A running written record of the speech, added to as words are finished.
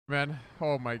man.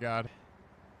 Oh my god.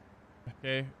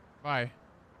 Okay, bye.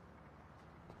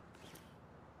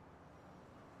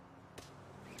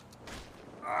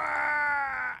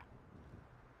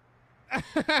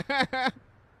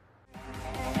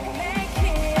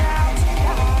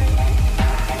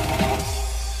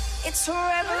 It's a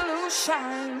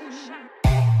revolution.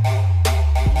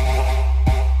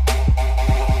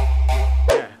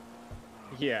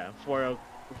 Yeah, for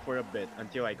a bit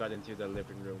until I got into the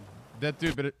living room. That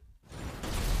dude, but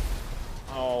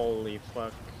Holy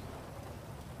fuck.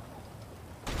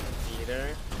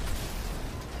 Peter.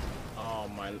 Oh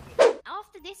my.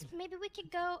 After this, maybe we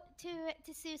could go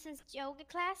to Susan's yoga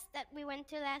class that we went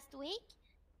to last week.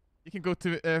 you can go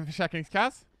to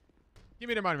försäkringskass. Give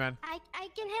me the money, man. I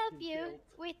can help you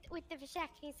with the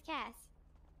försäkringskass.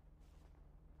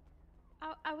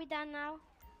 Are we done now?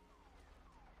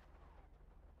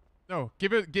 No,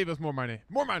 give us more money.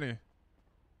 More money.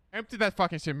 Empty that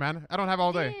fucking shit, man. I don't have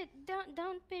all day. Dude,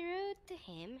 don't be rude to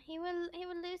him. He will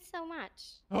lose so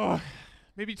much. Oh,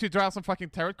 maybe you should draw some fucking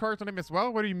tarot cards on him as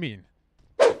well. What do you mean?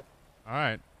 All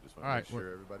right. Just want to make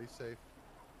sure everybody's safe.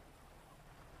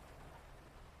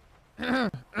 You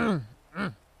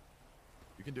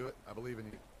can do it. I believe in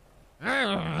you.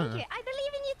 Thank you. I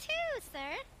believe in you too,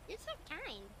 sir. You're so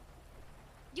kind.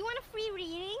 Do you want a free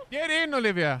reading? Get in,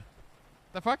 Olivia.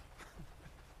 The fuck?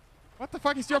 What the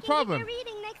fuck is your problem? Give you a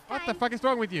reading next What time. the fuck is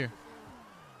wrong with you?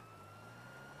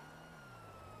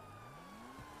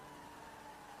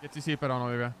 Get your seatbelt on,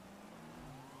 Olivia.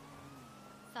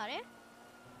 Sorry?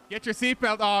 Get your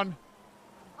seatbelt on.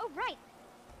 Oh, right.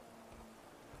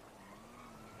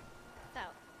 So.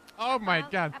 Oh my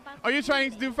god. Are you trying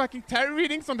to do fucking tarot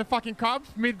readings on the fucking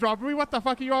cops mid-robbery? What the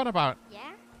fuck are you on about?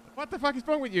 Yeah? What the fuck is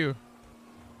wrong with you?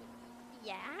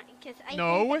 Yeah, because I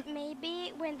No. think that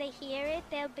maybe when they hear it,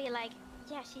 they'll be like,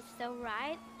 yeah, she's so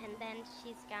right, and then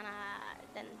she's gonna,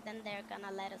 then they're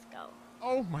gonna let us go.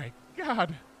 Oh my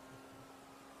god.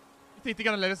 You think they're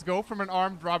gonna let us go from an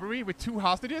armed robbery with 2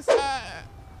 hostages? I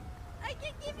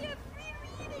can give you a free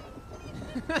reading.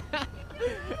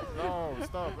 No,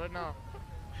 stop right now.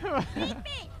 Beat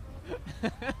me.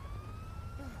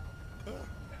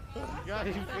 You got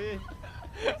him, Finn.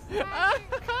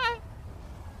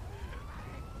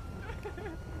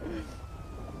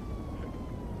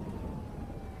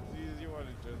 Jesus, you want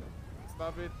to just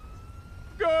stop it?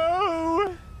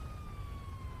 Go!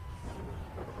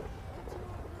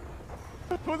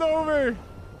 Pull over!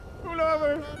 Pull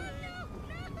over!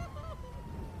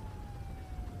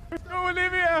 Go,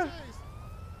 Olivia!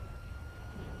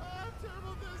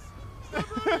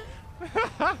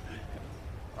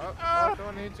 Oh,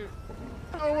 don't need to.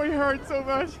 Oh, my heart so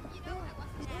much.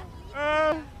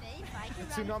 The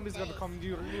tsunami's gonna come. Do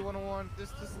you really want this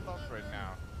to stop right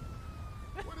now?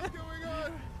 What is going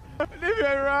on?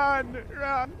 Olivia, run!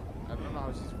 Run! I don't know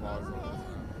how she's falling.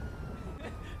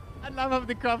 I love how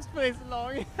the cops plays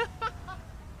along.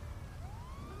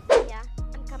 Yeah,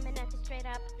 I'm coming at you straight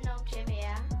up, no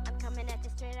trivia. I'm coming at you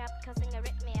straight up, causing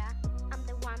arrhythmia. I'm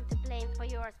the one to blame for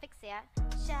your asphyxia.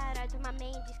 Shout out to my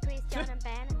main Christian and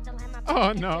Ben. They'll have my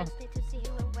Oh no. just need to see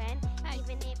who and when.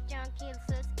 Even if John kills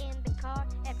us in the car,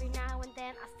 every now and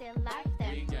then I still like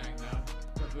them. We gang now,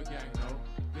 double gang now.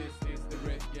 This is the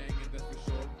red gang and that's for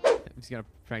sure. I'm just gonna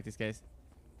prank these guys.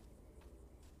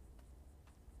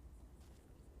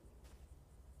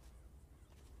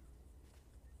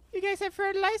 You guys have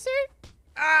fertilizer?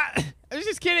 Ah! I was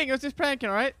just kidding. I was just pranking,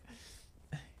 alright?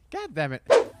 God damn it.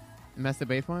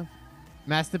 Masturbate one?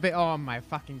 Masturbate? Oh my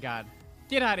fucking god.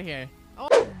 Get out of here.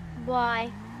 Oh,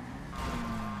 Why?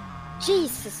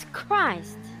 Jesus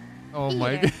Christ. oh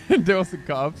my god. There was the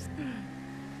cops.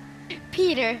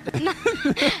 Peter, no,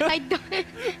 I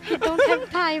don't have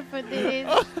time for this.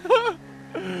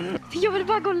 Jag vill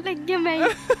bara gå och lägga mig.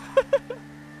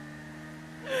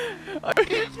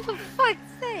 For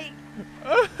fuck's sake.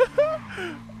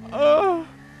 Oh.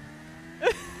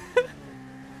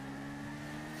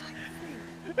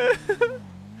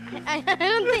 I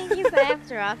don't think he's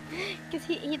after us, because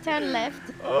he turned left.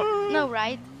 Oh. No,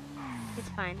 right? It's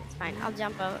fine, it's fine. I'll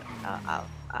jump over. I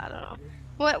don't know.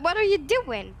 What are you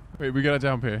doing? Wait, we gotta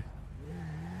jump here.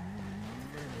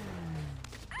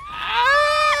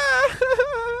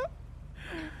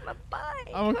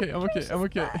 Bye-bye. I'm okay, I'm okay, I'm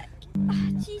okay. Oh,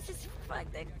 Jesus, fuck,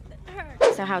 that hurt.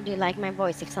 So how do you like my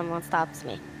voice if someone stops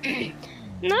me?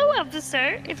 No,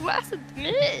 officer, it wasn't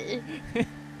me.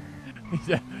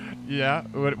 Yeah, yeah.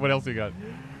 What else you got?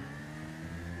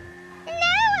 No,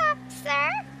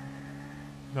 officer.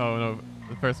 No,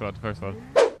 the first one, My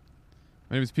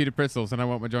name is Peder Pretzels, and I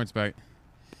want my joints back.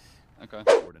 Okay.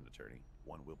 Court and attorney.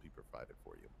 One will be provided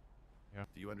for you. Yeah.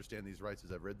 Do you understand these rights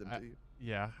as I've read them to you?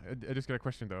 Yeah. I just got a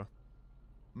question though.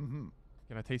 Mm-hmm.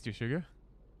 Can I taste your sugar?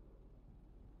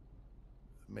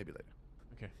 Maybe later.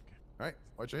 Okay. All right.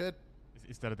 Watch your head.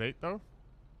 Is that a date though?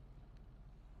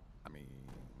 I mean,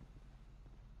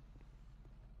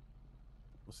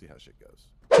 we'll see how shit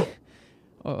goes.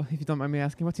 Oh, if you don't mind me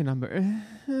asking, what's your number?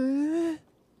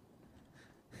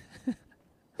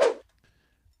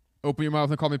 Open your mouth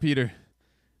and call me Peter.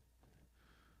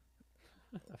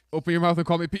 Open your mouth and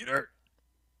call me Peter.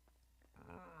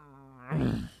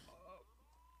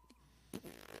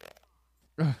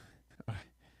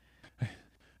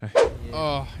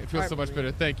 Oh, it feels so much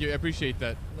better. Thank you. I appreciate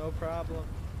that. No problem.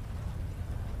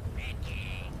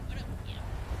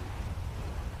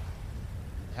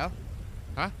 Hell?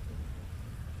 Huh?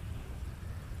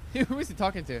 Who is he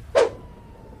talking to?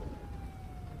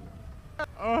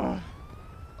 Oh,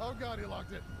 Oh God, he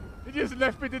locked it. he just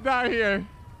left me to die here.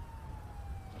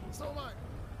 So am I.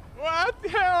 What?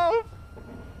 Help!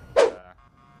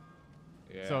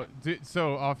 Yeah.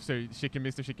 So, Officer Chicken,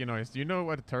 Mr. Chicken Noise, do you know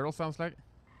what a turtle sounds like?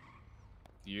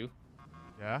 You?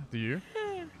 Yeah, do you?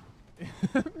 Yeah.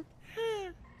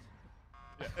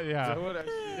 Is that what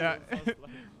actually Yeah. sounds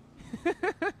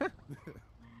like?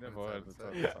 Never heard the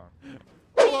turtle song.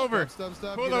 Pull over! Stop.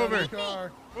 Pull Get out of over. the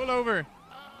car. Pull over!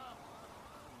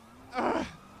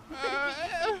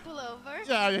 Pull over.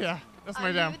 Yeah. That's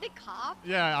my jam. Are you the cop?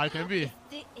 Yeah, I can be. Is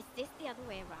this the other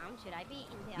way around? Should I be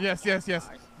in the other Yes. cars?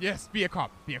 Yes, be a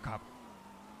cop. Be a cop.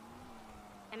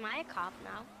 Am I a cop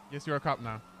now? Yes, you're a cop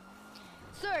now.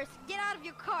 Sirs, get out of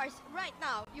your cars right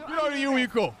now. You're Get out under of your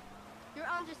arrest. vehicle. You're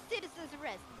under citizen's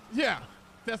arrest. Yeah.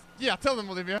 Tell them,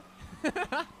 Olivia.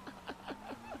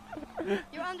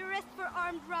 You're under arrest for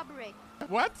armed robbery.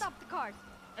 What? Stop the cars.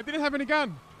 I didn't have any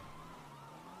gun.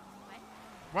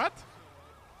 What?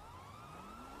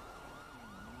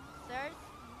 Sirs,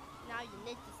 now you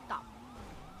need to stop.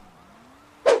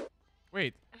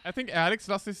 Wait, I think Alex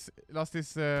lost his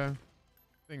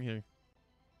thing here.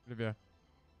 Olivia.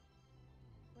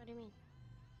 What do you mean?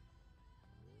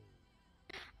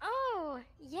 Oh,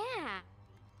 yeah.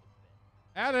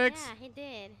 Alex. Yeah, he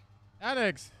did.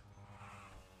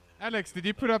 Alex, did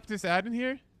you put up this ad in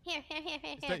here? Here.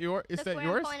 Is that yours? That's where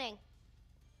yours? I'm pointing.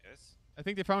 Yes. I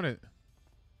think they found it.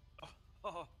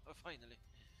 Oh, finally.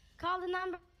 Call the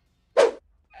number.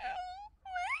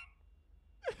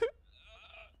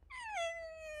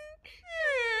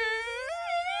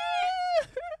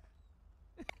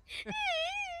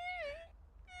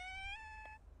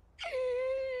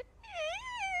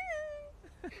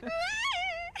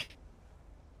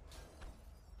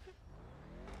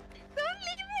 Don't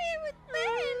leave me with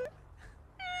Ben.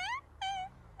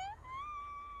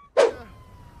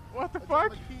 What the I dropped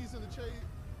fuck? my keys in the chain.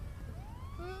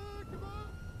 Come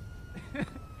on.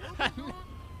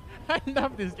 I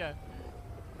love this guy.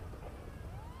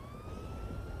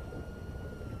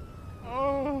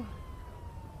 Oh.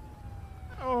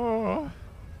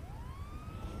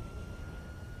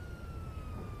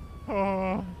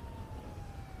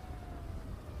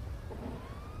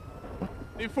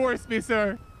 They forced me,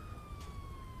 sir.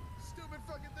 Stupid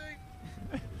fucking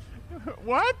thing.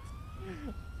 What?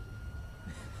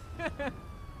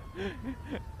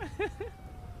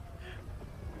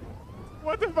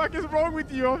 What the fuck is wrong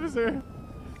with you, officer?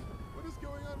 What is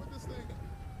going on with this thing?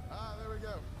 Ah, there we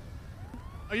go.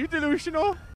 Are you delusional?